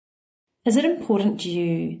Is it important to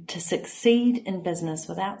you to succeed in business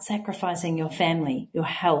without sacrificing your family, your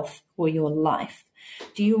health, or your life?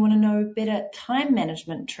 Do you want to know better time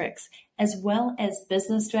management tricks as well as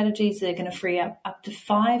business strategies that are going to free up to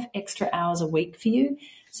 5 extra hours a week for you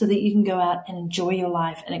so that you can go out and enjoy your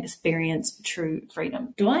life and experience true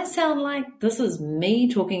freedom? Do I sound like this is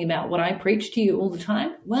me talking about what I preach to you all the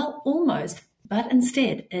time? Well, almost. But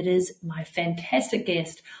instead, it is my fantastic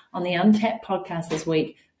guest on the Untapped podcast this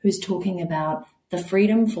week who's talking about the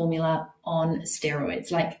freedom formula on steroids,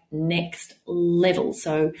 like next level.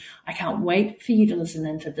 So I can't wait for you to listen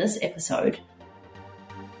into this episode.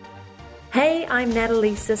 Hey, I'm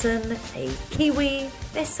Natalie Sisson, a Kiwi,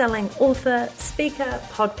 best-selling author, speaker,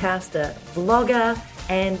 podcaster, vlogger,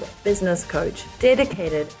 and business coach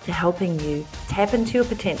dedicated to helping you tap into your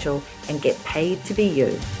potential and get paid to be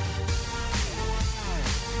you.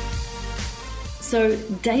 So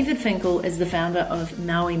David Finkel is the founder of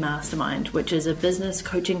Maui Mastermind, which is a business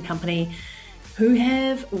coaching company who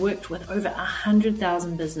have worked with over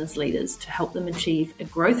 100,000 business leaders to help them achieve a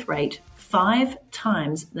growth rate 5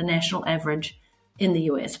 times the national average in the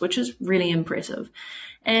US, which is really impressive.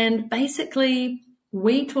 And basically,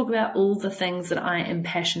 we talk about all the things that I am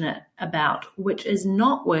passionate about, which is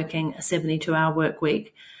not working a 72-hour work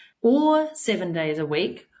week or 7 days a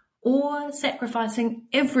week or sacrificing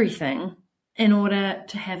everything in order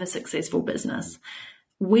to have a successful business.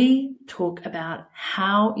 We talk about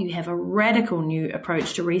how you have a radical new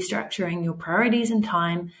approach to restructuring your priorities and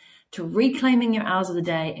time, to reclaiming your hours of the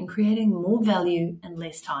day and creating more value in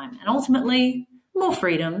less time. And ultimately, more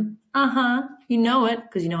freedom. You know it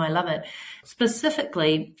because you know I love it.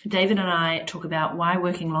 Specifically, David and I talk about why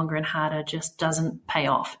working longer and harder just doesn't pay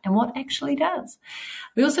off and what actually does.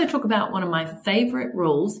 We also talk about one of my favorite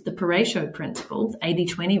rules, the Pareto principle, the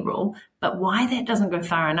 80-20 rule, but why that doesn't go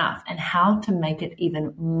far enough and how to make it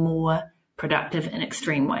even more productive in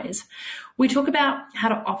extreme ways. We talk about how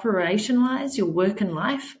to operationalize your work and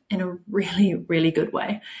life in a really, really good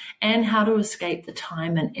way and how to escape the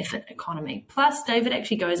time and effort economy. Plus, David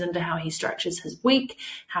actually goes into how he structures his week,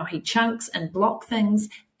 how he chunks and block things,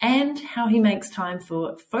 and how he makes time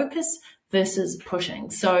for focus versus pushing.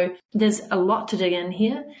 So there's a lot to dig in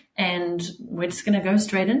here, and we're just going to go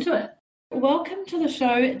straight into it. Welcome to the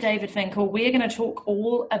show, David Finkel. We're going to talk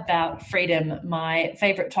all about freedom, my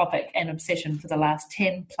favorite topic and obsession for the last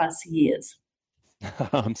 10 plus years.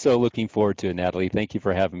 I'm so looking forward to it, Natalie. Thank you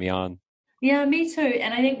for having me on. Yeah, me too.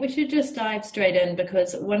 And I think we should just dive straight in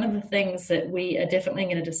because one of the things that we are definitely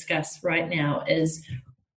going to discuss right now is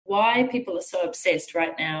why people are so obsessed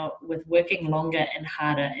right now with working longer and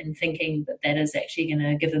harder and thinking that that is actually going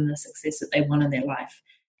to give them the success that they want in their life.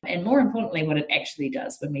 And more importantly, what it actually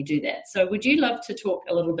does when we do that. So would you love to talk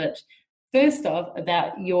a little bit, first off,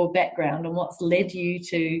 about your background and what's led you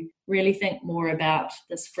to really think more about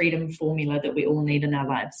this freedom formula that we all need in our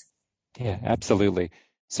lives? Yeah, absolutely.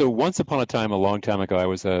 So once upon a time, a long time ago, I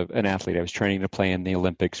was an athlete. I was training to play in the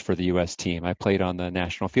Olympics for the U.S. team. I played on the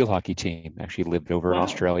national field hockey team, actually lived over in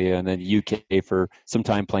Australia and then UK for some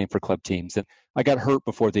time playing for club teams. And I got hurt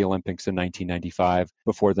before the Olympics in 1995,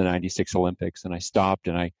 before the 96 Olympics, and I stopped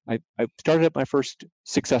and I started up my first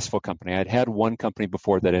successful company. I'd had one company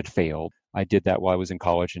before that had failed. I did that while I was in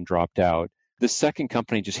college and dropped out. The second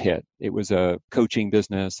company just hit. It was a coaching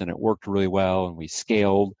business and it worked really well and we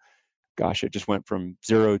scaled. Gosh, it just went from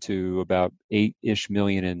 0 to about 8-ish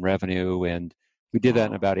million in revenue. And we did that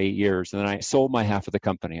in about 8 years. And then I sold my half of the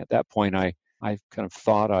company. At that point, I kind of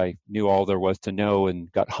thought I knew all there was to know and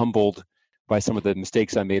got humbled by some of the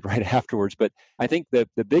mistakes I made right afterwards. But I think the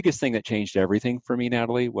biggest thing that changed everything for me,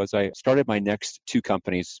 Natalie, was I started my next 2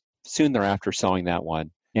 companies soon thereafter selling that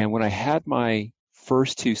one. And when I had my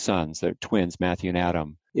first 2 sons, they're twins, Matthew and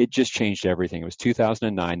Adam, it just changed everything. It was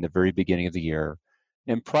 2009, the very beginning of the year.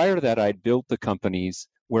 And prior to that, I'd built the companies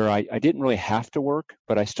where I didn't really have to work,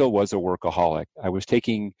 but I still was a workaholic. I was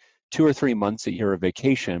taking 2 or 3 months a year of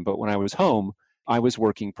vacation, but when I was home, I was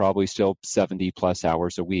working probably still 70 plus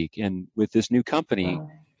hours a week. And with this new company,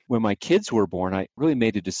 when my kids were born, I really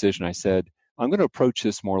made a decision. I said, I'm going to approach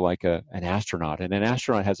this more like an astronaut. And an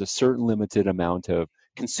astronaut has a certain limited amount of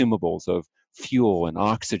consumables, of fuel and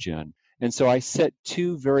oxygen. And so I set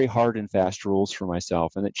 2 very hard and fast rules for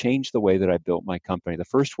myself, and it changed the way that I built my company. The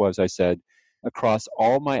first was I said, across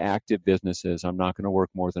all my active businesses, I'm not going to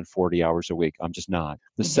work more than 40 hours a week. I'm just not.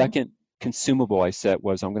 The second consumable I set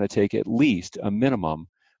was I'm going to take at least a minimum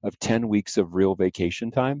of 10 weeks of real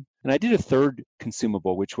vacation time. And I did a third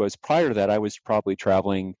consumable, which was prior to that, I was probably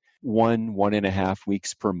traveling 1.5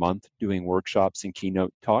 weeks per month doing workshops and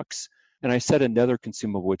keynote talks. And I set another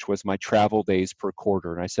consumable, which was my travel days per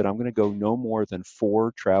quarter. And I said, I'm going to go no more than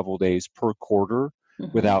 4 travel days per quarter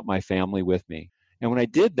without my family with me. And when I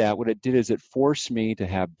did that, what it did is it forced me to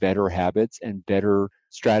have better habits and better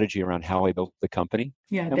strategy around how I built the company.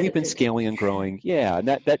 Yeah, and we've been scaling and growing. Yeah, and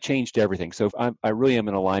that changed everything. So I really am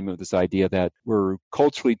in alignment with this idea that we're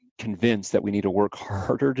culturally convinced that we need to work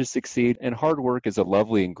harder to succeed. And hard work is a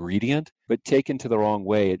lovely ingredient, but taken to the wrong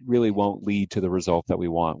way, it really won't lead to the result that we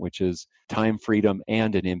want, which is time freedom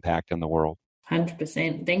and an impact on the world.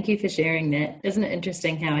 100%. Thank you for sharing that. Isn't it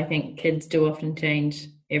interesting how I think kids do often change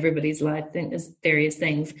everybody's life? I think there's various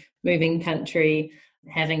things, moving country,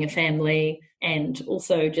 having a family, and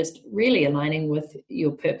also just really aligning with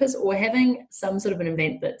your purpose or having some sort of an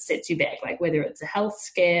event that sets you back, like whether it's a health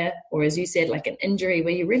scare or, as you said, like an injury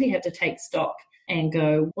where you really have to take stock and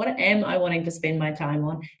go, what am I wanting to spend my time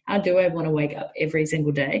on? How do I want to wake up every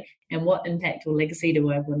single day? And what impact or legacy do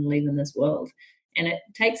I want to leave in this world? And it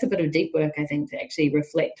takes a bit of deep work, I think, to actually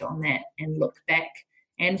reflect on that and look back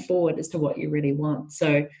and forward as to what you really want.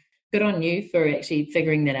 So good on you for actually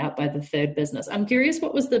figuring that out by the third business. I'm curious,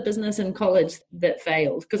 what was the business in college that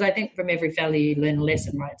failed? Because I think from every failure you learn a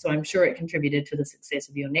lesson, right? So I'm sure it contributed to the success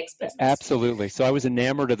of your next business. Absolutely. So I was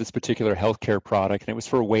enamored of this particular healthcare product, and it was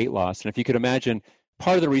for weight loss. And if you could imagine,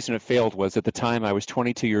 part of the reason it failed was at the time I was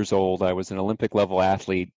 22 years old. I was an Olympic level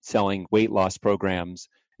athlete selling weight loss programs.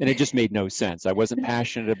 And it just made no sense. I wasn't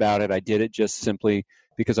passionate about it. I did it just simply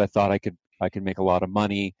because I thought I could make a lot of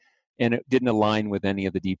money, and it didn't align with any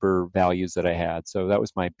of the deeper values that I had. So that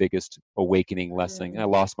was my biggest awakening lesson. I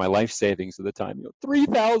lost my life savings at the time,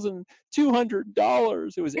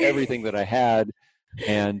 $3,200. It was everything that I had,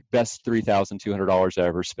 and best $3,200 I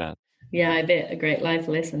ever spent. Yeah, I bet. A great life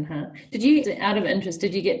lesson, huh? Did you, out of interest,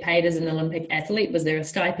 did you get paid as an Olympic athlete? Was there a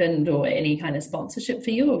stipend or any kind of sponsorship for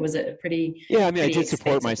you, or was it a pretty... Yeah, I mean, I did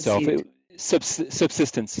support myself.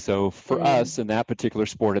 Subsistence. So for us in that particular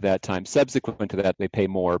sport at that time, subsequent to that, they pay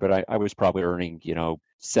more, but I was probably earning,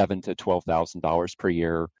 $7,000 to $12,000 per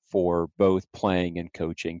year for both playing and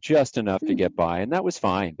coaching, just enough to get by. And that was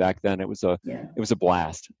fine. Back then, it was a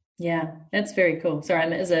blast. Yeah, that's very cool. Sorry,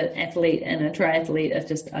 I'm as an athlete and a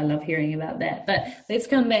triathlete, I love hearing about that. But let's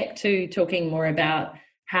come back to talking more about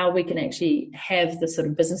how we can actually have the sort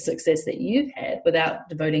of business success that you've had without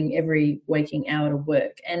devoting every waking hour to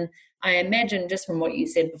work. And I imagine, just from what you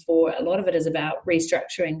said before, a lot of it is about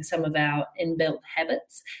restructuring some of our inbuilt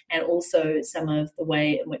habits and also some of the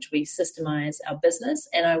way in which we systemize our business.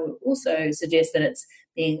 And I would also suggest that it's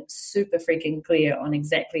being super freaking clear on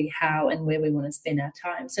exactly how and where we want to spend our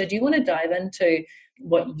time. So do you want to dive into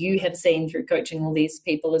what you have seen through coaching all these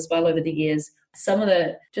people as well over the years, some of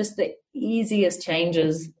the easiest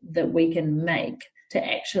changes that we can make to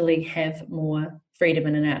actually have more freedom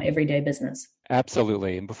in our everyday business?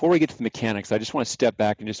 Absolutely. And before we get to the mechanics, I just want to step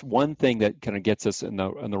back and just one thing that kind of gets us in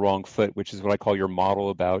the wrong foot, which is what I call your model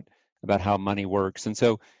about how money works. And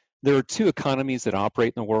so there are two economies that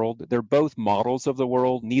operate in the world. They're both models of the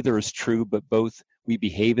world. Neither is true, but both we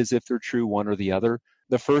behave as if they're true, one or the other.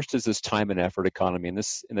 The first is this time and effort economy. And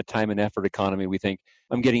in the time and effort economy, we think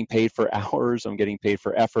I'm getting paid for hours, I'm getting paid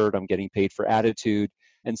for effort, I'm getting paid for attitude.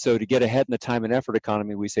 And so to get ahead in the time and effort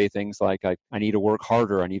economy, we say things like, I need to work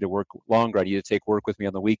harder, I need to work longer, I need to take work with me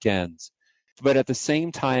on the weekends. But at the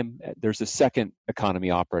same time, there's a second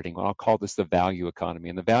economy operating. I'll call this the value economy.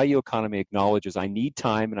 And the value economy acknowledges I need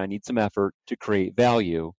time and I need some effort to create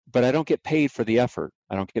value, but I don't get paid for the effort.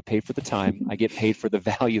 I don't get paid for the time. I get paid for the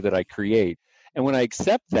value that I create. And when I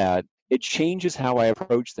accept that, it changes how I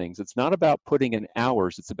approach things. It's not about putting in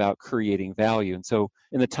hours, it's about creating value. And so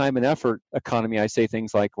in the time and effort economy, I say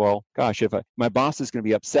things like, well, gosh, if my boss is going to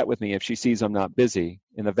be upset with me if she sees I'm not busy.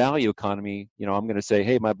 In the value economy, I'm going to say,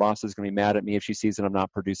 hey, my boss is going to be mad at me if she sees that I'm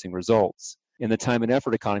not producing results. In the time and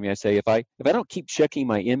effort economy, I say, if I don't keep checking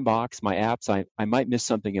my inbox, my apps, I might miss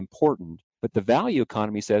something important. But the value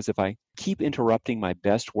economy says if I keep interrupting my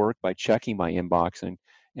best work by checking my inbox and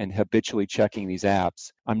habitually checking these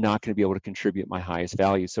apps, I'm not going to be able to contribute my highest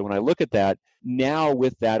value. So when I look at that, now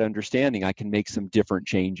with that understanding, I can make some different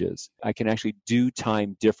changes. I can actually do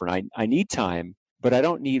time different. I need time, but I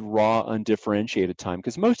don't need raw, undifferentiated time,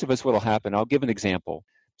 because most of us, what'll happen, I'll give an example.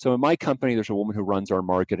 So in my company, there's a woman who runs our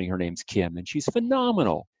marketing. Her name's Kim, and she's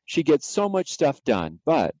phenomenal. She gets so much stuff done.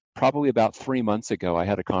 But probably about 3 months ago, I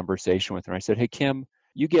had a conversation with her. I said, hey, Kim,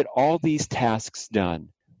 you get all these tasks done.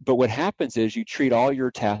 But what happens is you treat all your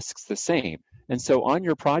tasks the same. And so on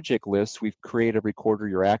your project list, we've created every quarter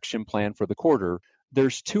your action plan for the quarter.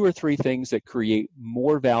 There's 2 or 3 things that create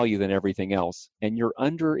more value than everything else. And you're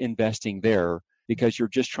under investing there because you're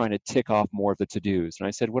just trying to tick off more of the to-dos. And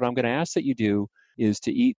I said, what I'm going to ask that you do is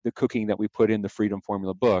to eat the cooking that we put in the Freedom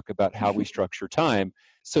Formula book about how we structure time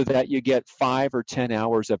so that you get 5 or 10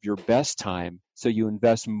 hours of your best time. So you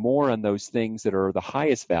invest more on those things that are the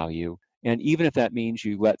highest value. And even if that means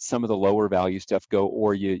you let some of the lower value stuff go,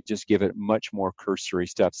 or you just give it much more cursory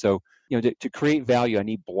stuff. So, to create value, I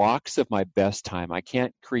need blocks of my best time. I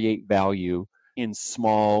can't create value in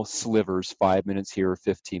small slivers, 5 minutes here,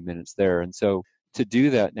 15 minutes there. And so to do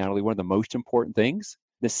that, Natalie, one of the most important things,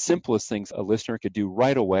 the simplest things a listener could do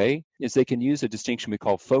right away is they can use a distinction we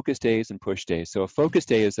call focus days and push days. So a focus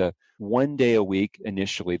day is a 1 day a week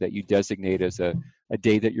initially that you designate as a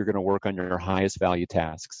day that you're going to work on your highest value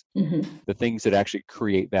tasks, the things that actually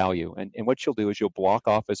create value. And what you'll do is you'll block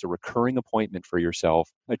off as a recurring appointment for yourself,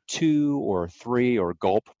 a 2 or a 3 or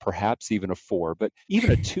gulp, perhaps even a 4, but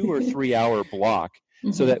even a 2 or 3 hour block.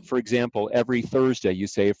 So that, for example, every Thursday, you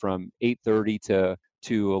say from 8:30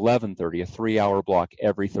 to 11:30, a 3 hour block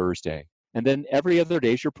every Thursday. And then every other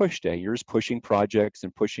day is your push day. You're just pushing projects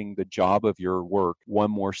and pushing the job of your work one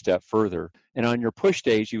more step further. And on your push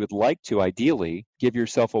days, you would like to ideally give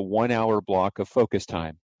yourself a 1 hour block of focus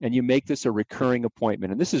time. And you make this a recurring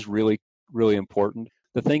appointment. And this is really, really important.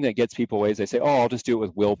 The thing that gets people away is they say, I'll just do it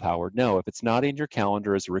with willpower. No, if it's not in your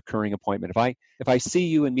calendar as a recurring appointment, if I see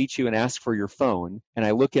you and meet you and ask for your phone and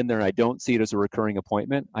I look in there and I don't see it as a recurring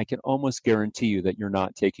appointment, I can almost guarantee you that you're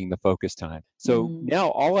not taking the focus time. So now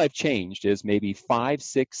all I've changed is maybe 5,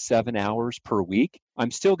 6, 7 hours per week.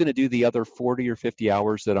 I'm still going to do the other 40 or 50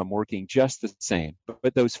 hours that I'm working just the same.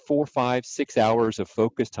 But those 4, 5, 6 hours of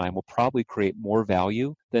focus time will probably create more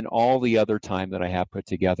value than all the other time that I have put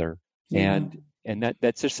together. And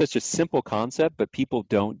that's just such a simple concept, but people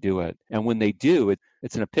don't do it. And when they do,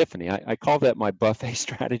 it's an epiphany. I call that my buffet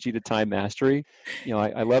strategy to time mastery.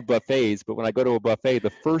 I love buffets, but when I go to a buffet, the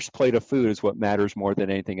first plate of food is what matters more than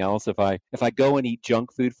anything else. If I go and eat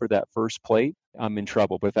junk food for that first plate, I'm in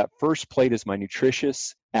trouble. But if that first plate is my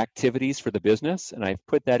nutritious activities for the business, and I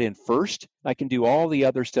put that in first, I can do all the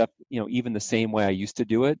other stuff, even the same way I used to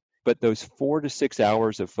do it. But those 4 to 6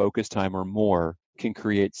 hours of focus time or more can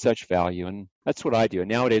create such value. And that's what I do.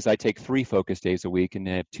 And nowadays I take 3 focus days a week and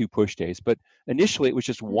I have 2 push days. But initially it was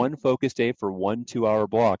just 1 focus day for 1 2-hour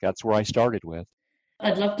block. That's where I started with.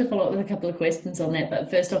 I'd love to follow up with a couple of questions on that. But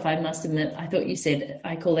first off, I must admit, I thought you said,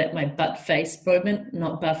 I call that my butt face moment,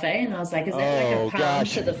 not buffet. And I was like, is that like a palm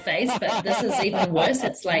to the face? But this is even worse.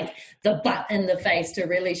 It's like the butt in the face to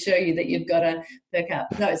really show you that you've got to pick up.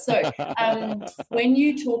 No, so when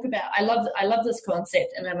you talk about, I love this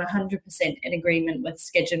concept, and I'm 100% in agreement with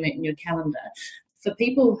scheduling it in your calendar. For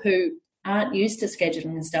people who aren't used to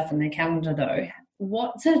scheduling stuff in their calendar though,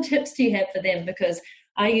 what sort of tips do you have for them? Because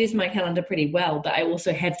I use my calendar pretty well, but I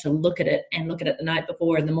also have to look at it the night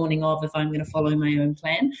before and the morning of if I'm going to follow my own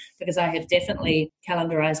plan, because I have definitely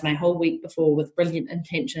calendarized my whole week before with brilliant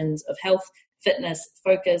intentions of health, fitness,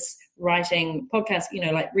 focus, writing, podcast,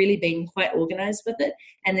 like really being quite organized with it.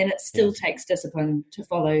 And then it still takes discipline to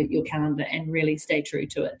follow your calendar and really stay true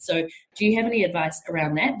to it. So do you have any advice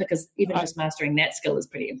around that? Because even just mastering that skill is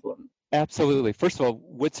pretty important. Absolutely. First of all,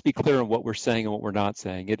 let's be clear on what we're saying and what we're not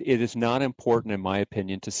saying. It is not important, in my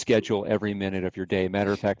opinion, to schedule every minute of your day.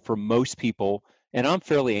 Matter of fact, for most people, and I'm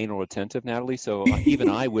fairly anal retentive, Natalie, so even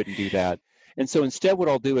I wouldn't do that. And so instead, what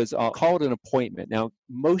I'll do is I'll call it an appointment. Now,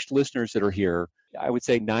 most listeners that are here, I would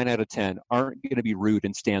say 9 out of 10 aren't going to be rude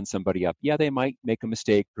and stand somebody up. Yeah, they might make a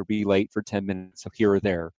mistake or be late for 10 minutes here or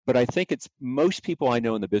there. But I think it's most people I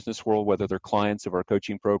know in the business world, whether they're clients of our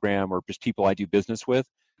coaching program or just people I do business with,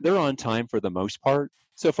 they're on time for the most part.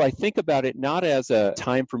 So if I think about it not as a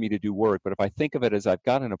time for me to do work, but if I think of it as I've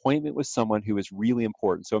got an appointment with someone who is really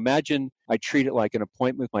important. So imagine I treat it like an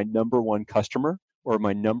appointment with my number one customer or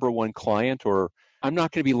my number one client, or I'm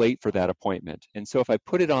not going to be late for that appointment. And so if I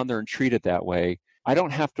put it on there and treat it that way, I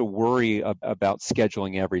don't have to worry about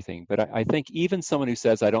scheduling everything. But I think even someone who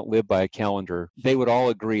says I don't live by a calendar, they would all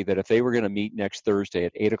agree that if they were going to meet next Thursday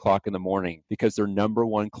at 8 o'clock in the morning because their number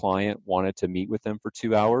one client wanted to meet with them for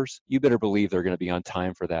 2 hours, you better believe they're going to be on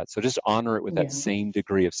time for that. So just honor it with that same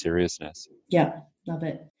degree of seriousness. Yeah, love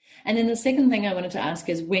it. And then the second thing I wanted to ask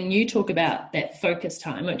is when you talk about that focus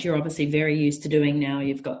time, which you're obviously very used to doing now,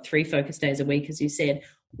 you've got 3 focus days a week, as you said.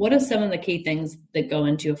 What are some of the key things that go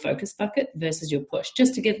into your focus bucket versus your push?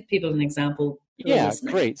 Just to give people an example. Yeah,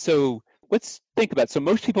 great. So let's think about it. So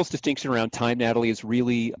most people's distinction around time, Natalie, is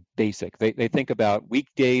really basic. They think about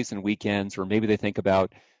weekdays and weekends, or maybe they think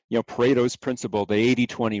about, Pareto's principle, the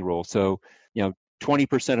 80-20 rule. So,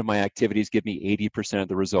 20% of my activities give me 80% of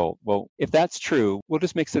the result. Well, if that's true, we'll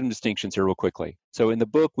just make some distinctions here real quickly. So in the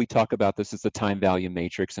book, we talk about this as the time value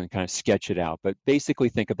matrix and kind of sketch it out. But basically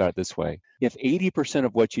think about it this way. If 80%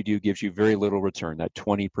 of what you do gives you very little return, that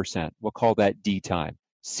 20%, we'll call that D time.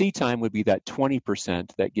 C time would be that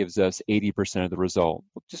 20% that gives us 80% of the result.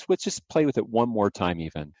 Let's just play with it one more time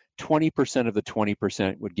even. 20% of the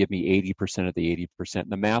 20% would give me 80% of the 80%.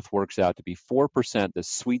 And the math works out to be 4%, the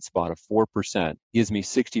sweet spot of 4% gives me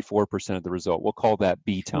 64% of the result. We'll call that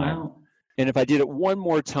B time. Wow. And if I did it one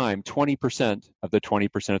more time, 20% of the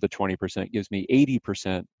 20% of the 20% gives me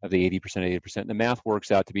 80% of the 80% of 80%. And the math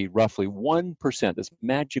works out to be roughly 1%. This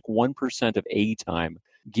magic 1% of A time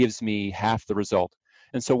gives me half the result.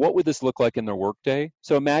 And so what would this look like in their workday?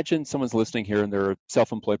 So imagine someone's listening here and they're a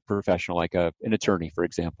self-employed professional, like an attorney, for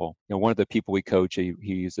example. One of the people we coach,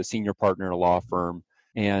 he's a senior partner in a law firm.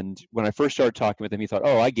 And when I first started talking with him, he thought,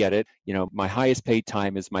 oh, I get it. My highest paid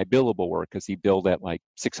time is my billable work because he billed at like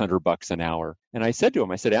 $600 an hour. And I said to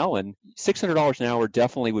him, Alan, $600 an hour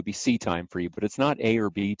definitely would be C time for you, but it's not A or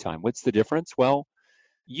B time. What's the difference? Well,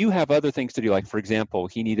 you have other things to do. Like, for example,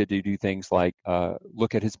 he needed to do things like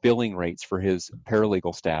look at his billing rates for his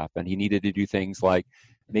paralegal staff. And he needed to do things like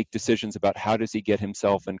make decisions about how does he get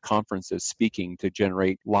himself in conferences speaking to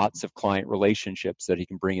generate lots of client relationships that he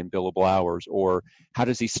can bring in billable hours, or how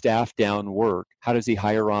does he staff down work? How does he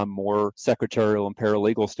hire on more secretarial and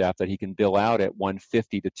paralegal staff that he can bill out at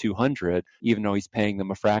 150 to 200, even though he's paying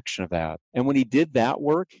them a fraction of that? And when he did that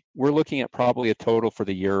work, we're looking at probably a total for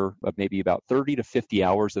the year of maybe about 30 to 50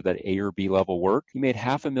 hours of that A or B level work. He made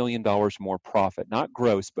 $500,000 more profit, not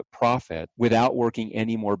gross, but profit, without working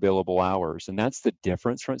any more billable hours. And that's the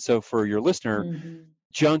difference. So for your listener,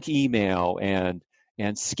 junk email and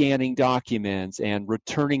scanning documents and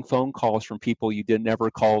returning phone calls from people you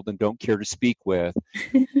never called and don't care to speak with,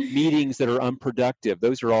 meetings that are unproductive,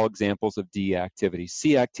 those are all examples of D activities.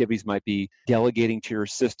 C activities might be delegating to your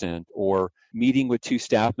assistant, or meeting with 2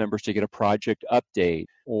 staff members to get a project update,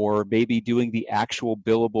 or maybe doing the actual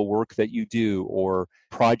billable work that you do, or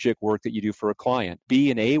project work that you do for a client.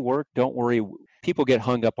 B and A work, don't worry. People get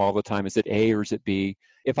hung up all the time. Is it A or is it B?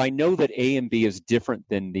 If I know that A and B is different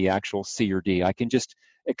than the actual C or D, I can just,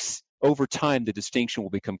 over time, the distinction will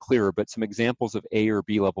become clearer. But some examples of A or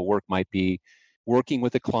B level work might be working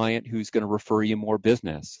with a client who's going to refer you more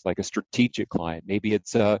business, like a strategic client. Maybe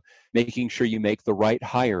it's making sure you make the right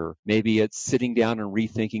hire. Maybe it's sitting down and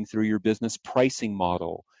rethinking through your business pricing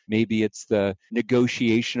model. Maybe it's the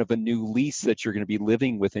negotiation of a new lease that you're going to be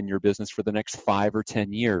living within your business for the next 5 or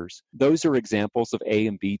 10 years. Those are examples of A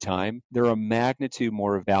and B time. They're a magnitude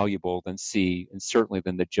more valuable than C, and certainly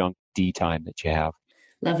than the junk D time that you have.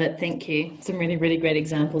 Love it. Thank you. Some really, really great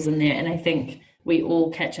examples in there. And I think we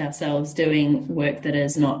all catch ourselves doing work that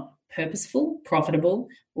is not purposeful, profitable,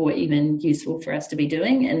 or even useful for us to be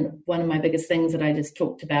doing. And one of my biggest things that I just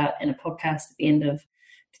talked about in a podcast at the end of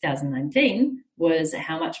 2019 was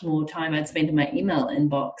how much more time I'd spent in my email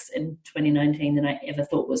inbox in 2019 than I ever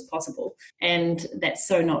thought was possible. And that's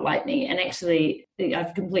so not like me. And actually,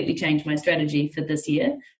 I've completely changed my strategy for this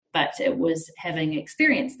year. But it was having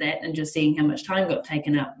experienced that and just seeing how much time got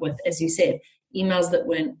taken up with, as you said, emails that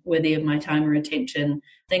weren't worthy of my time or attention,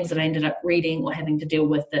 things that I ended up reading or having to deal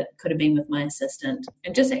with that could have been with my assistant,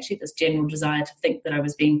 and just actually this general desire to think that I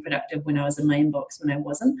was being productive when I was in my inbox when I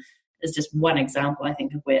wasn't, is just one example, I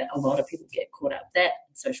think, of where a lot of people get caught up. That,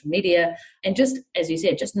 social media, and just, as you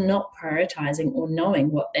said, just not prioritizing or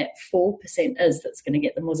knowing what that 4% is that's going to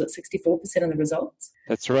get them, was it 64% of the results?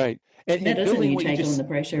 That's right. And that is when you take on the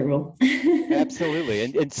pro-show rule. Absolutely.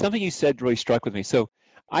 And something you said really struck with me. So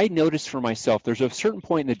I noticed for myself, there's a certain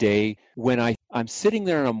point in the day when I'm sitting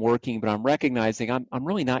there and I'm working, but I'm recognizing I'm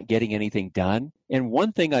really not getting anything done. And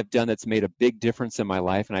one thing I've done that's made a big difference in my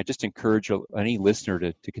life, and I just encourage any listener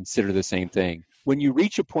to consider the same thing. When you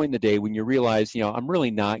reach a point in the day when you realize, I'm really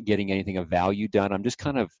not getting anything of value done, I'm just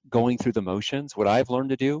kind of going through the motions, what I've learned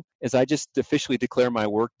to do is I just officially declare my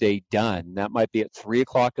workday done. That might be at 3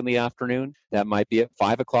 o'clock in the afternoon. That might be at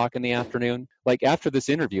 5 o'clock in the afternoon. Like after this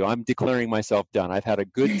interview, I'm declaring myself done. I've had a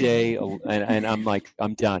good day and I'm like,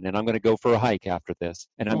 I'm done. And I'm going to go for a hike after this.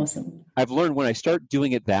 And awesome. I've learned when I start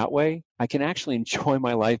doing it that way, I can actually enjoy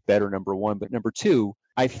my life better, number one. But number two,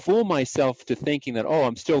 I fool myself to thinking that,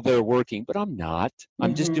 I'm still there working, but I'm not.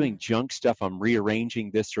 I'm just doing junk stuff. I'm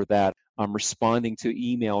rearranging this or that. I'm responding to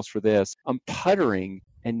emails for this. I'm puttering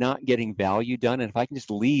and not getting value done. And if I can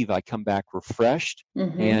just leave, I come back refreshed.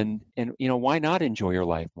 And why not enjoy your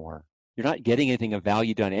life more? You're not getting anything of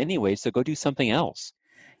value done anyway, so go do something else.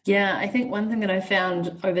 Yeah, I think one thing that I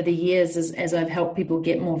found over the years is as I've helped people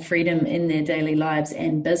get more freedom in their daily lives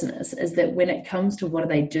and business is that when it comes to what do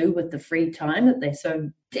they do with the free time that they so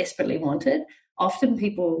desperately wanted, often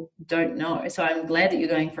people don't know. So I'm glad that you're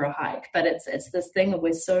going for a hike, but it's this thing that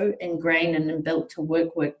we're so ingrained and built to work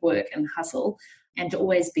and hustle and to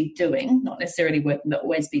always be doing, not necessarily working, but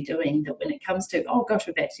always be doing, that when it comes to, oh gosh,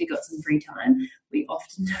 we've actually got some free time, we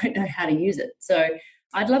often don't know how to use it. So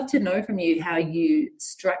I'd love to know from you how you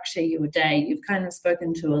structure your day. You've kind of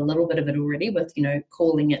spoken to a little bit of it already with,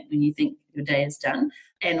 calling it when you think your day is done,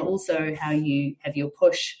 and also how you have your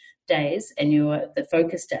push days and the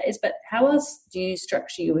focus days. But how else do you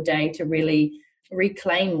structure your day to really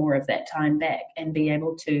reclaim more of that time back and be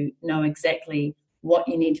able to know exactly what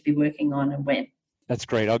you need to be working on and when? That's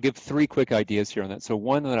great. I'll give 3 quick ideas here on that. So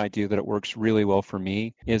one that I do that it works really well for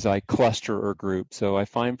me is I cluster or group. So I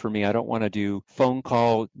find for me, I don't want to do phone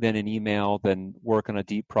call, then an email, then work on a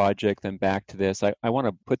deep project, then back to this. I want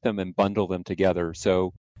to put them and bundle them together.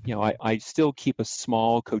 So, I still keep a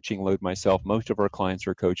small coaching load myself. Most of our clients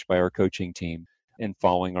are coached by our coaching team and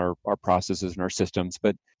following our processes and our systems.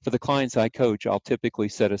 But for the clients I coach, I'll typically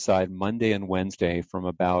set aside Monday and Wednesday from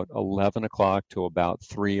about 11 o'clock to about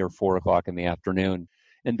 3 or 4 o'clock in the afternoon.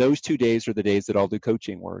 And those 2 days are the days that I'll do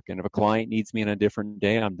coaching work. And if a client needs me on a different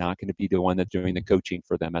day, I'm not going to be the one that's doing the coaching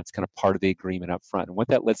for them. That's kind of part of the agreement up front. And what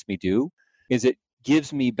that lets me do is it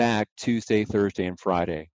gives me back Tuesday, Thursday, and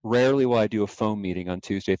Friday. Rarely will I do a phone meeting on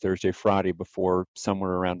Tuesday, Thursday, Friday before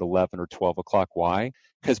somewhere around 11 or 12 o'clock. Why?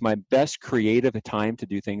 Because my best creative time to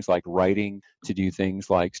do things like writing, to do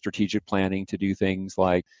things like strategic planning, to do things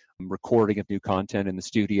like recording of new content in the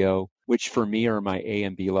studio, which for me are my A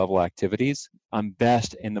and B level activities, I'm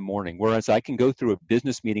best in the morning. Whereas I can go through a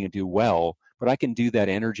business meeting and do well, but I can do that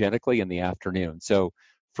energetically in the afternoon. So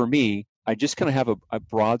for me, I just kind of have a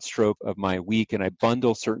broad stroke of my week and I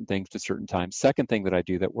bundle certain things to certain times. Second thing that I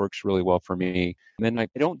do that works really well for me, and then I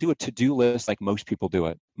don't do a to-do list like most people do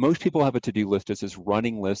it. Most people have a to-do list as this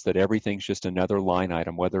running list that everything's just another line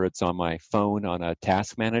item, whether it's on my phone on a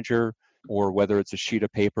task manager or whether it's a sheet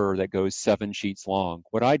of paper that goes 7 sheets long.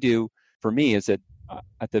 What I do for me is that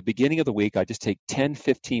at the beginning of the week, I just take 10,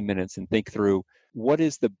 15 minutes and think through what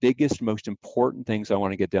is the biggest, most important things I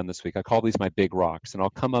want to get done this week. I call these my big rocks, and I'll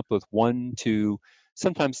come up with 1, 2,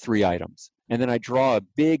 sometimes 3 items. And then I draw a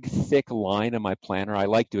big, thick line on my planner. I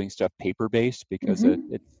like doing stuff paper-based because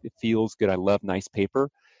it feels good. I love nice paper.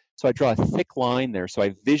 So I draw a thick line there. So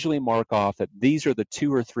I visually mark off that these are the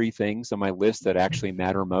 2 or 3 things on my list that actually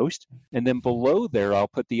matter most. And then below there, I'll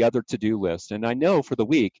put the other to-do list. And I know for the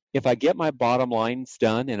week, if I get my bottom lines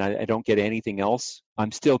done and I don't get anything else,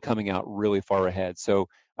 I'm still coming out really far ahead. So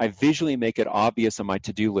I visually make it obvious on my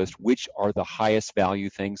to-do list which are the highest value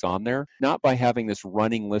things on there, not by having this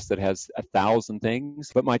running list that has 1,000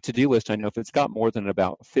 things, but my to-do list, I know if it's got more than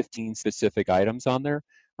about 15 specific items on there,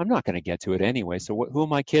 I'm not going to get to it anyway. So who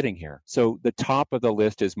am I kidding here? So the top of the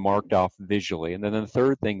list is marked off visually. And then the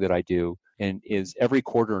third thing that I do is every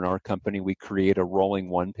quarter in our company, we create a rolling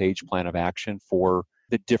 1-page plan of action for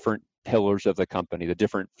the different pillars of the company, the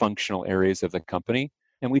different functional areas of the company.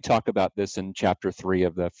 And we talk about this in chapter 3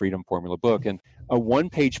 of the Freedom Formula book. And a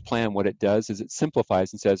 1-page plan, what it does is it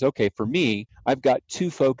simplifies and says, okay, for me, I've got 2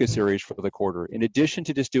 focus areas for the quarter. In addition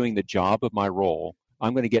to just doing the job of my role,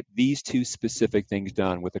 I'm going to get these 2 specific things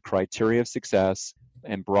done with the criteria of success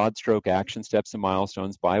and broad stroke action steps and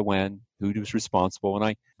milestones by when, who is responsible.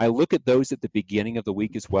 And I look at those at the beginning of the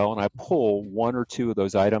week as well, and I pull 1 or 2 of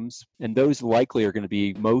those items, and those likely are going to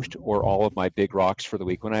be most or all of my big rocks for the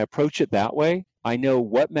week. When I approach it that way, I know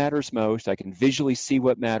what matters most. I can visually see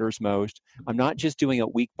what matters most. I'm not just doing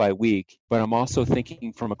it week by week, but I'm also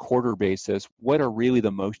thinking from a quarter basis, what are really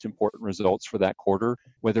the most important results for that quarter,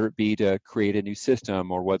 whether it be to create a new system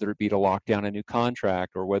or whether it be to lock down a new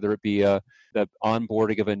contract or whether it be the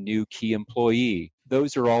onboarding of a new key employee.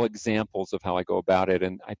 Those are all examples of how I go about it.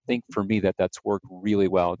 And I think for me that's worked really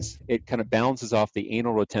well. It kind of balances off the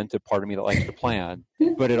anal retentive part of me that likes to plan,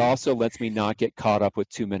 but it also lets me not get caught up with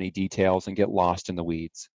too many details and get lost in the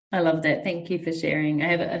weeds. I love that. Thank you for sharing. I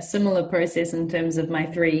have a similar process in terms of my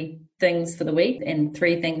 3 things for the week and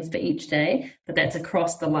 3 things for each day, but that's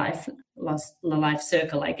across the life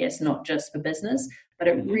circle, I guess, not just for business. But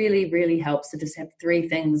it really, really helps to just have 3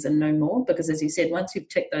 things and no more, because as you said, once you've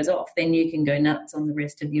ticked those off, then you can go nuts on the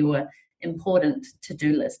rest of your important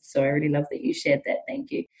to-do list. So I really love that you shared that.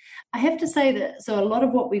 Thank you. I have to say that, so a lot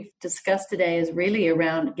of what we've discussed today is really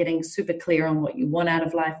around getting super clear on what you want out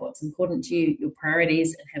of life, what's important to you, your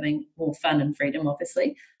priorities, and having more fun and freedom,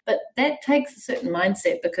 obviously. But that takes a certain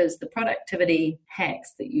mindset, because the productivity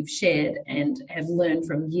hacks that you've shared and have learned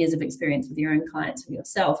from years of experience with your own clients and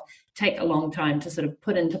yourself take a long time to sort of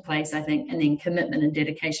put into place, I think, and then commitment and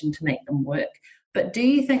dedication to make them work. But do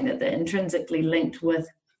you think that they're intrinsically linked with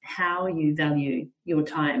how you value your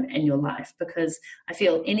time and your life? Because I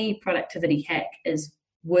feel any productivity hack is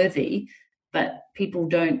worthy, but people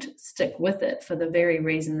don't stick with it for the very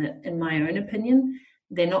reason that, in my own opinion,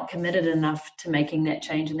 they're not committed enough to making that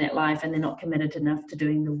change in that life, and they're not committed enough to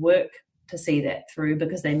doing the work to see that through,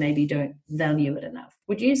 because they maybe don't value it enough.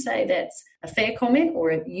 Would you say that's a fair comment, or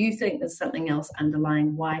if you think there's something else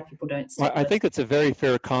underlying why people don't stick Well, I think it's a very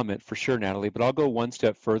fair comment for sure, Natalie, but I'll go one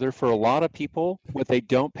step further. For a lot of people, what they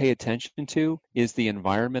don't pay attention to is the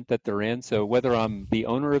environment that they're in. So whether I'm the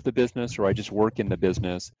owner of the business or I just work in the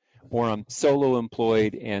business, or I'm solo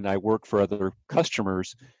employed and I work for other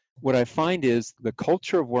customers, what I find is the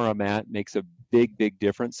culture of where I'm at makes a big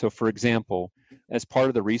difference. So for example, as part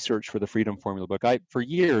of the research for the Freedom Formula book, for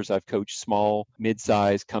years I've coached small,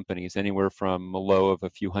 mid-sized companies, anywhere from a low of a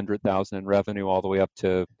few 100,000 in revenue all the way up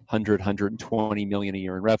to 120 million a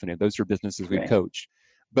year in revenue. Those are businesses we've coached.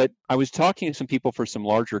 But I was talking to some people for some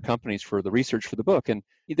larger companies for the research for the book, and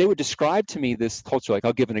they would describe to me this culture. Like,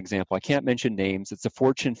 I'll give an example. I can't mention names. It's a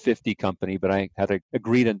Fortune 50 company, but I had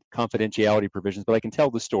agreed on confidentiality provisions, but I can tell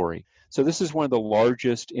the story. So this is one of the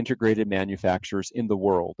largest integrated manufacturers in the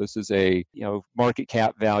world. This is a market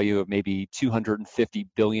cap value of maybe $250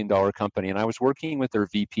 billion company. And I was working with their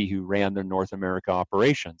VP who ran their North America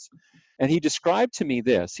operations. And he described to me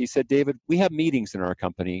this. He said, David, we have meetings in our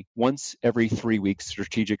company once every 3 weeks,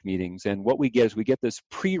 strategic meetings. And what we get is we get this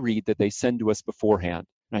pre-read that they send to us beforehand.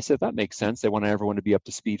 And I said, that makes sense. They want everyone to be up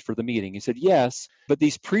to speed for the meeting. He said, yes, but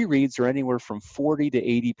these pre-reads are anywhere from 40 to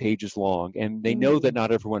 80 pages long. And they know that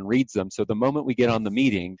not everyone reads them. So the moment we get on the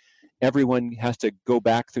meeting, everyone has to go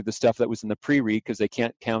back through the stuff that was in the pre-read, because they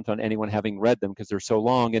can't count on anyone having read them because they're so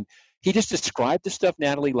long. And he just described the stuff,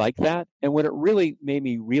 Natalie, like that. And what it really made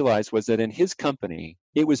me realize was that in his company,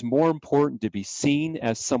 it was more important to be seen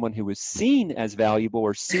as someone who was seen as valuable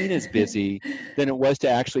or seen as busy than it was to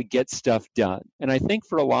actually get stuff done. And I think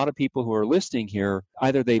for a lot of people who are listening here,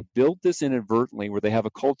 either they built this inadvertently, where they have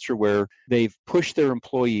a culture where they've pushed their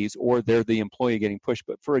employees, or they're the employee getting pushed.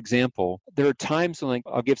 But for example, there are times when,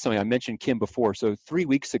 I'll give something. I mentioned Kim before. So 3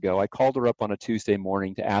 weeks ago, I called her up on a Tuesday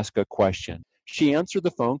morning to ask a question. She answered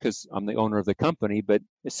the phone because I'm the owner of the company, but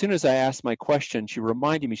as soon as I asked my question, she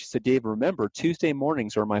reminded me, she said, Dave, remember, Tuesday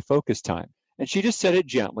mornings are my focus time. And she just said it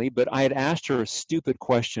gently, but I had asked her a stupid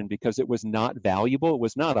question because it was not valuable. It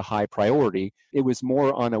was not a high priority. It was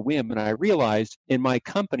more on a whim. And I realized in my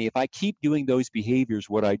company, if I keep doing those behaviors,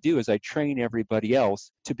 what I do is I train everybody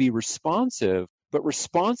else to be responsive, but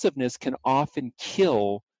responsiveness can often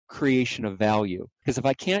kill creation of value. Because if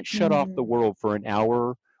I can't shut off the world for an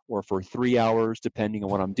hour or for 3 hours, depending on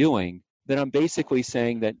what I'm doing, then I'm basically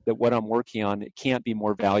saying that what I'm working on, it can't be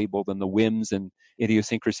more valuable than the whims and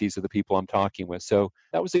idiosyncrasies of the people I'm talking with. So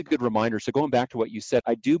that was a good reminder. So going back to what you said,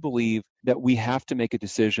 I do believe that we have to make a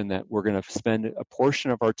decision that we're going to spend a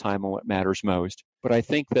portion of our time on what matters most. But I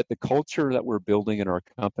think that the culture that we're building in our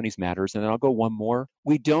companies matters. And then I'll go one more.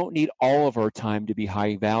 We don't need all of our time to be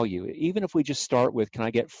high value. Even if we just start with, can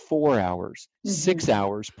I get 4 hours, 6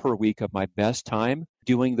 hours per week of my best time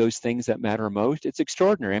doing those things that matter most? It's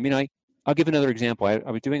extraordinary. I mean, I'll give another example. I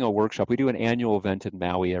was doing a workshop. We do an annual event in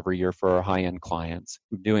Maui every year for our high-end clients.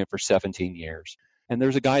 We've been doing it for 17 years. And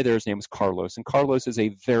there's a guy there, his name is Carlos. And Carlos is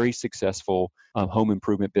a very successful home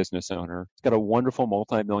improvement business owner. He's got a wonderful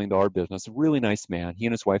multi-million-dollar business, a really nice man. He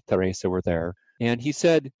and his wife, Teresa, were there. And he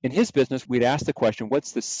said, in his business, we'd ask the question,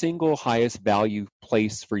 what's the single highest value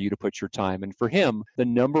place for you to put your time? And for him, the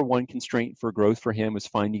number one constraint for growth for him was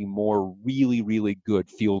finding more really, really good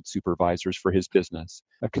field supervisors for his business,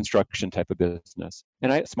 a construction type of business.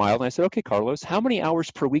 And I smiled and I said, okay, Carlos, how many hours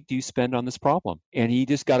per week do you spend on this problem? And he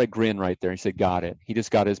just got a grin right there. He said, got it. He just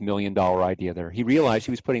got his $1 million idea there. He realized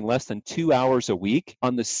he was putting less than 2 hours a week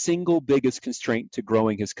on the single biggest constraint to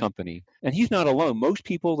growing his company. And he's not alone. Most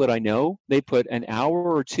people that I know, they put an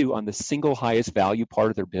hour or two on the single highest value part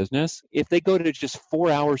of their business. If they go to just 4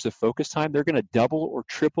 hours of focus time, they're going to double or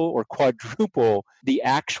triple or quadruple the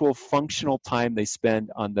actual functional time they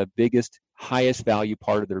spend on the biggest, highest value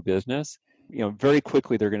part of their business. Very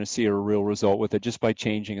quickly, they're going to see a real result with it just by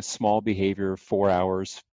changing a small behavior of 4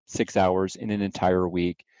 hours, 6 hours in an entire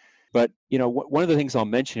week. But, one of the things I'll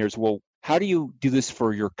mention here is, well, how do you do this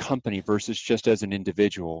for your company versus just as an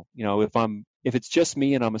individual? If it's just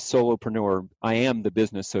me and I'm a solopreneur, I am the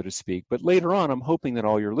business, so to speak. But later on, I'm hoping that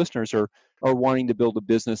all your listeners are wanting to build a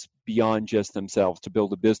business beyond just themselves, to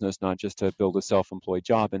build a business, not just to build a self-employed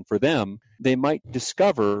job. And for them, they might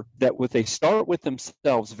discover that if they start with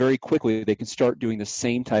themselves very quickly, they can start doing the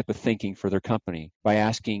same type of thinking for their company by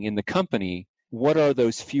asking in the company, what are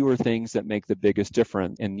those fewer things that make the biggest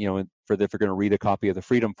difference? And, if you're going to read a copy of the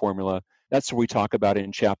Freedom Formula, that's where we talk about it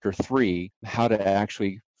in chapter 3, how to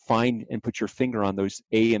actually find and put your finger on those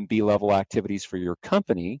A and B level activities for your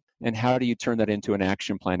company, and how do you turn that into an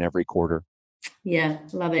action plan every quarter? Yeah,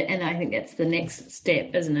 love it. And I think that's the next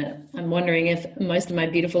step, isn't it? I'm wondering if most of my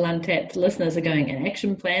beautiful untapped listeners are going, an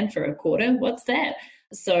action plan for a quarter? What's that?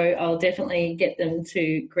 So I'll definitely get them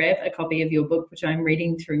to grab a copy of your book, which I'm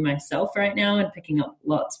reading through myself right now and picking up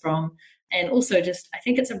lots from. And also I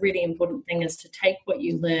think it's a really important thing is to take what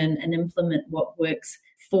you learn and implement what works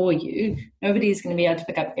for you. Nobody's going to be able to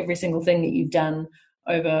pick up every single thing that you've done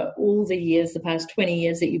over all the years, the past 20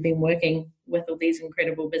 years that you've been working with all these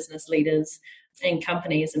incredible business leaders and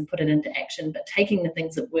companies, and put it into action. But taking the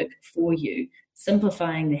things that work for you,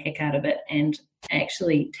 simplifying the heck out of it, and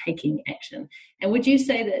actually taking action. And would you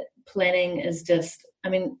say that planning is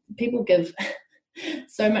people give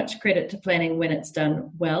so much credit to planning when it's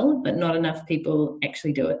done well, but not enough people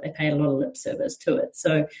actually do it. They pay a lot of lip service to it.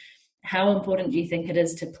 So how important do you think it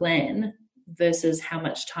is to plan versus how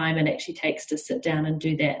much time it actually takes to sit down and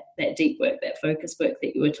do that deep work, that focus work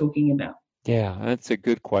that you were talking about? Yeah, that's a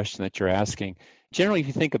good question that you're asking. Generally, if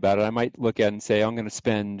you think about it, I might look at it and say, I'm going to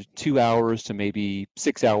spend 2 hours to maybe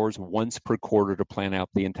 6 hours once per quarter to plan out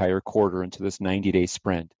the entire quarter into this 90-day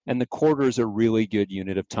sprint. And the quarter is a really good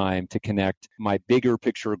unit of time to connect my bigger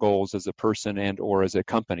picture goals as a person and or as a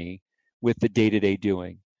company with the day-to-day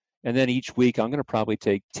doing. And then each week, I'm going to probably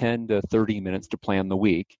take 10 to 30 minutes to plan the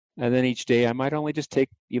week. And then each day, I might only just take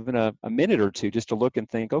even a minute or two just to look and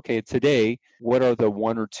think, okay, today, what are the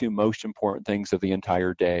 1 or 2 most important things of the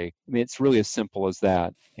entire day? I mean, it's really as simple as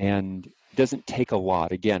that. And it doesn't take a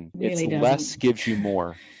lot. Again, really it's less gives you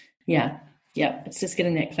more. Yeah. It's just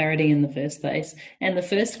getting that clarity in the first place. And the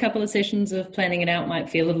first couple of sessions of planning it out might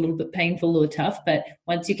feel a little bit painful or tough, but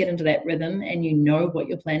once you get into that rhythm and you know what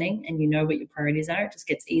you're planning and you know what your priorities are, it just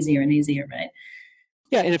gets easier and easier, right?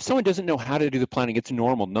 Yeah, and if someone doesn't know how to do the planning, it's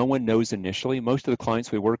normal. No one knows initially. Most of the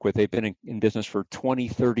clients we work with, they've been in business for 20,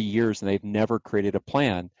 30 years, and they've never created a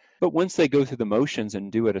plan. But once they go through the motions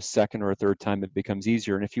and do it a second or a third time, it becomes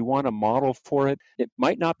easier. And if you want a model for it, it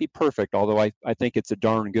might not be perfect, although I think it's a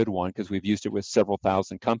darn good one because we've used it with several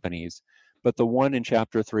thousand companies. But the one in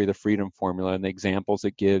Chapter 3, the Freedom Formula, and the examples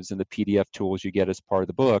it gives and the PDF tools you get as part of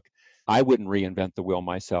the book, I wouldn't reinvent the wheel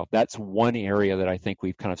myself. That's one area that I think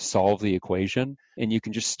we've kind of solved the equation. And you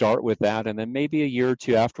can just start with that. And then maybe a year or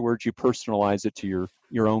two afterwards, you personalize it to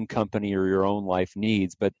your own company or your own life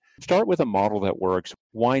needs. But start with a model that works.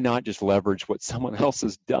 Why not just leverage what someone else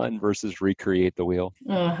has done versus recreate the wheel?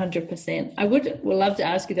 Oh, 100%. I would love to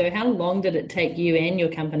ask you, though, how long did it take you and your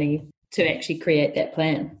company to actually create that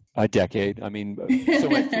plan? A decade. I mean, so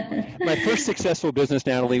my first successful business,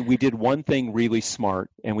 Natalie, we did one thing really smart,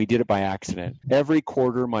 and we did it by accident. Every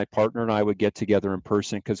quarter, my partner and I would get together in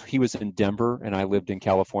person because he was in Denver and I lived in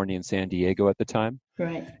California and San Diego at the time.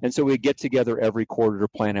 Right. And so we'd get together every quarter to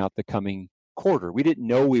plan out the coming quarter. We didn't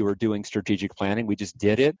know we were doing strategic planning. We just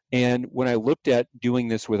did it. And when I looked at doing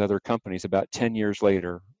this with other companies about 10 years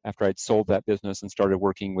later, after I'd sold that business and started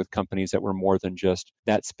working with companies that were more than just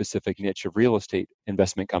that specific niche of real estate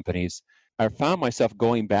investment companies, I found myself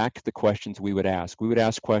going back to the questions we would ask. We would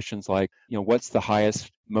ask questions like, what's the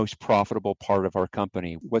highest, most profitable part of our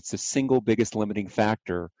company? What's the single biggest limiting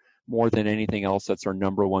factor more than anything else that's our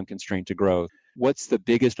number one constraint to growth? What's the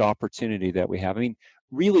biggest opportunity that we have? I mean,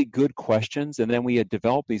 really good questions. And then we had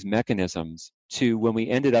developed these mechanisms to, when we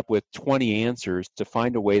ended up with 20 answers, to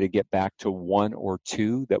find a way to get back to 1 or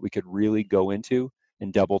 2 that we could really go into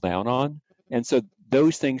and double down on. And so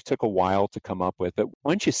those things took a while to come up with. But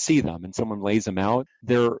once you see them and someone lays them out,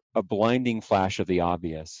 they're a blinding flash of the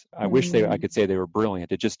obvious. I wish I could say they were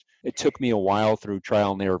brilliant. It took me a while through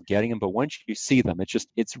trial and error of getting them. But once you see them,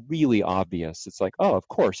 it's really obvious. It's like, oh, of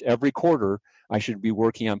course, every quarter I should be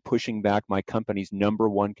working on pushing back my company's number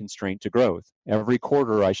one constraint to growth. Every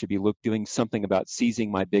quarter I should be doing something about seizing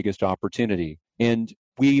my biggest opportunity. And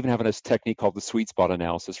we even have a technique called the sweet spot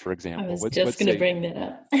analysis, for example. I was just going to bring that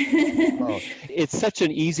up. It's such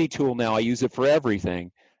an easy tool now. I use it for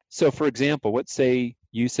everything. So, for example, let's say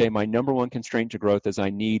you say my number one constraint to growth is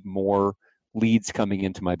I need more leads coming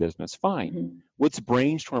into my business. Fine. Mm-hmm. Let's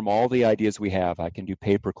brainstorm all the ideas we have. I can do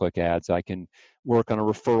pay-per-click ads. I can work on a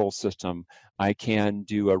referral system. I can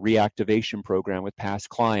do a reactivation program with past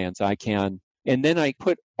clients. And then I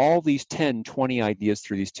put all these 10, 20 ideas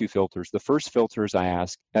through these two filters. The first filter is I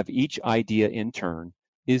ask of each idea in turn,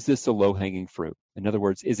 is this a low-hanging fruit? In other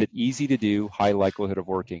words, is it easy to do, high likelihood of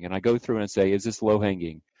working? And I go through and say, is this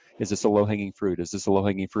low-hanging? Is this a low-hanging fruit? Is this a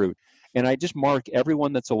low-hanging fruit? And I just mark every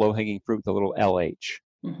one that's a low-hanging fruit with a little LH.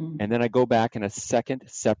 Mm-hmm. And then I go back in a second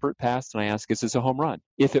separate pass and I ask, is this a home run?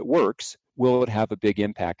 If it works, will it have a big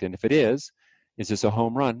impact? And if it is this a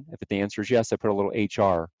home run? If the answer is yes, I put a little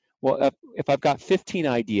HR. Well, if I've got 15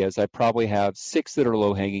 ideas, I probably have 6 that are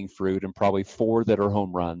low-hanging fruit and probably 4 that are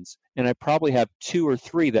home runs. And I probably have 2 or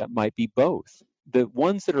 3 that might be both. The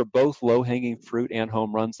ones that are both low-hanging fruit and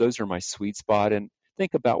home runs, those are my sweet spot. And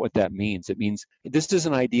think about what that means. It means this is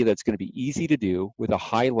an idea that's going to be easy to do with a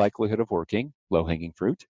high likelihood of working, low-hanging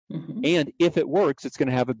fruit. Mm-hmm. And if it works, it's going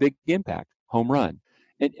to have a big impact, home run.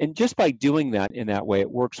 And just by doing that in that way,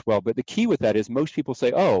 it works well. But the key with that is most people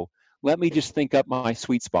say, oh, let me just think up my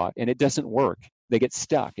sweet spot, and it doesn't work. They get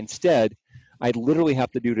stuck. Instead, I literally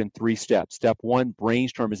have to do it in 3 steps. Step 1,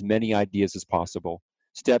 brainstorm as many ideas as possible.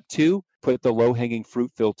 Step 2, put the low-hanging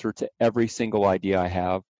fruit filter to every single idea I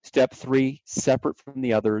have. Step 3, separate from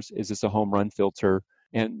the others, is this a home run filter?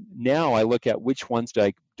 And now I look at which ones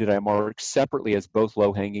did I mark separately as both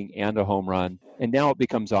low-hanging and a home run, and now it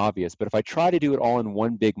becomes obvious. But if I try to do it all in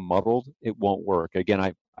one big muddled, it won't work. Again,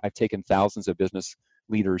 I've taken thousands of business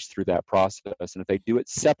leaders through that process. And if they do it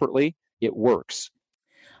separately, it works.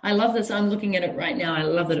 I love this. I'm looking at it right now. I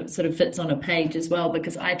love that it sort of fits on a page as well,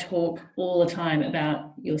 because I talk all the time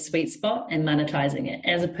about your sweet spot and monetizing it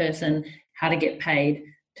as a person, how to get paid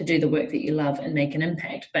to do the work that you love and make an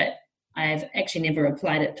impact. But I've actually never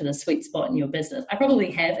applied it to the sweet spot in your business. I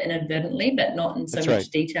probably have inadvertently, but not in so That's much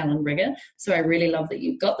right. detail and rigor. So I really love that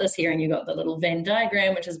you've got this here and you've got the little Venn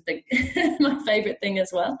diagram, which is big, my favorite thing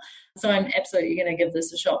as well. So I'm absolutely going to give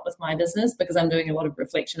this a shot with my business because I'm doing a lot of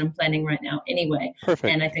reflection and planning right now anyway.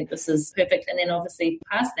 Perfect. And I think this is perfect. And then obviously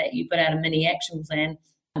past that, you put out a mini action plan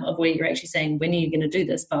of where you're actually saying, when are you going to do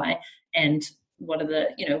this by? And what are the,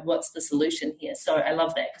 what's the solution here? So I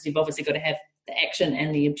love that because you've obviously got to have the action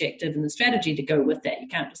and the objective and the strategy to go with that. You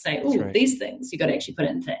can't just say, right, these things. You've got to actually put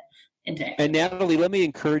it into action. And Natalie, let me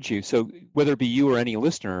encourage you. So whether it be you or any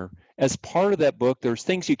listener, as part of that book, there's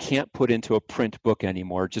things you can't put into a print book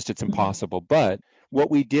anymore. Just it's impossible. But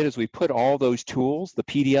what we did is we put all those tools, the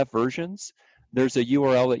PDF versions. There's a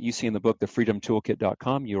URL that you see in the book, the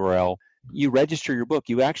freedomtoolkit.com URL. You register your book,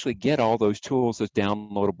 you actually get all those tools as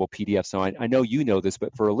downloadable PDFs. So I know you know this,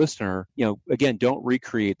 but for a listener, again, don't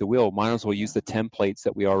recreate the wheel. Might as well use the templates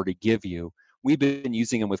that we already give you. We've been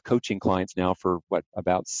using them with coaching clients now for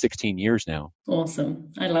about 16 years now.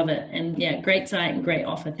 Awesome. I love it. And yeah, great site and great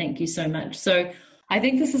offer. Thank you so much. So I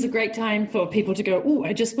think this is a great time for people to go,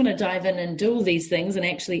 I just want to dive in and do all these things and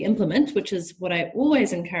actually implement, which is what I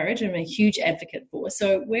always encourage and I'm a huge advocate for.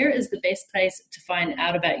 So where is the best place to find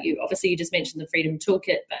out about you? Obviously, you just mentioned the Freedom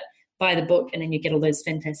Toolkit, but buy the book and then you get all those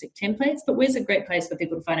fantastic templates. But where's a great place for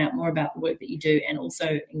people to find out more about the work that you do and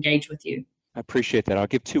also engage with you? I appreciate that. I'll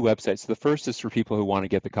give 2 websites. The first is for people who want to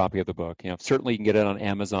get the copy of the book. Certainly you can get it on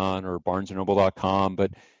Amazon or barnesandnoble.com,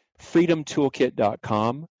 but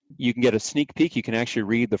freedomtoolkit.com. You can get a sneak peek. You can actually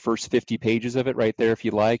read the first 50 pages of it right there if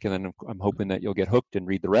you like, and then I'm hoping that you'll get hooked and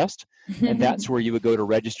read the rest. And that's where you would go to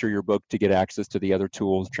register your book to get access to the other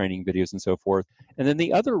tools, training videos, and so forth. And then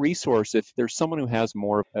the other resource, if there's someone who has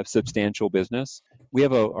more of a substantial business, we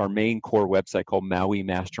have our main core website called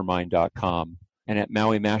MauiMastermind.com. And at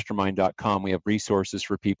MauiMastermind.com, we have resources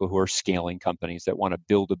for people who are scaling companies that want to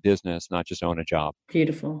build a business, not just own a job.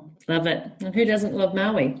 Beautiful. Love it. And who doesn't love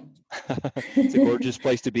Maui? It's a gorgeous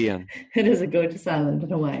place to be in. It is a gorgeous island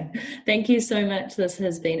in a way. Thank you so much. This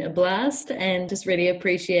has been a blast and just really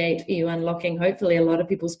appreciate you unlocking hopefully a lot of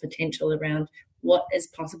people's potential around what is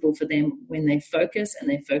possible for them when they focus and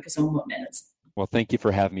they focus on what matters. Well, thank you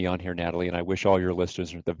for having me on here, Natalie, and I wish all your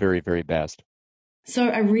listeners the very, very best. So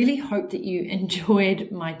I really hope that you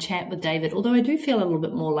enjoyed my chat with David, although I do feel a little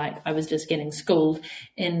bit more like I was just getting schooled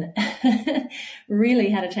in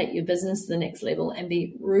really how to take your business to the next level and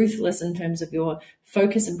be ruthless in terms of your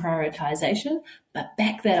focus and prioritization, but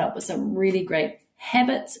back that up with some really great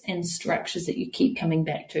habits and structures that you keep coming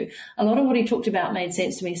back to. A lot of what he talked about made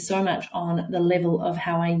sense to me so much on the level of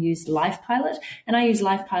how I use LifePilot, and I use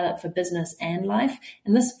LifePilot for business and life.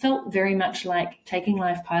 And this felt very much like taking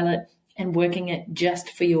LifePilot and working it just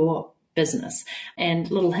for your business.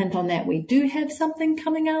 And little hint on that, we do have something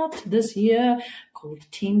coming out this year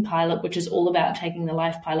called Team Pilot, which is all about taking the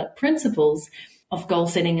LifePilot principles of goal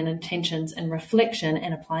setting and intentions and reflection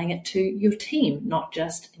and applying it to your team, not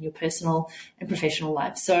just in your personal and professional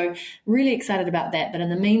life. So really excited about that. But in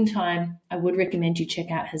the meantime, I would recommend you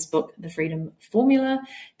check out his book, The Freedom Formula.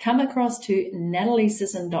 Come across to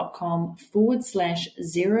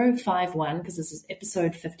nataliesisson.com/051, because this is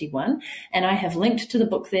episode 51. And I have linked to the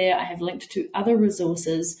book there. I have linked to other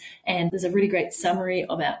resources, and there's a really great summary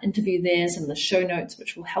of our interview there, some of the show notes,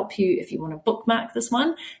 which will help you if you want to bookmark this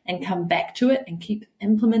one and come back to it and keep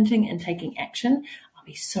implementing and taking action. I'll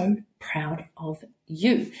be so proud of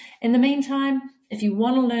you. In the meantime, if you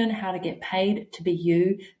want to learn how to get paid to be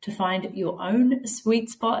you, to find your own sweet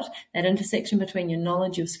spot, that intersection between your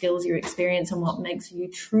knowledge, your skills, your experience, and what makes you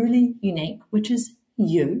truly unique, which is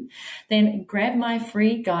you, then grab my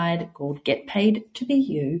free guide called Get Paid to Be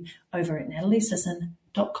You over at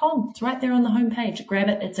nataliesisson.com. It's right there on the homepage. Grab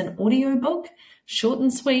it. It's an audio book, short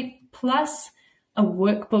and sweet, plus a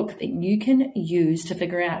workbook that you can use to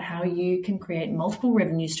figure out how you can create multiple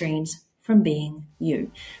revenue streams from being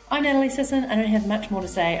you. I'm Natalie Sisson. I don't have much more to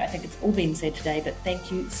say. I think it's all been said today, but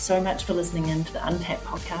thank you so much for listening in to the Untapped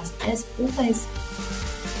podcast as always.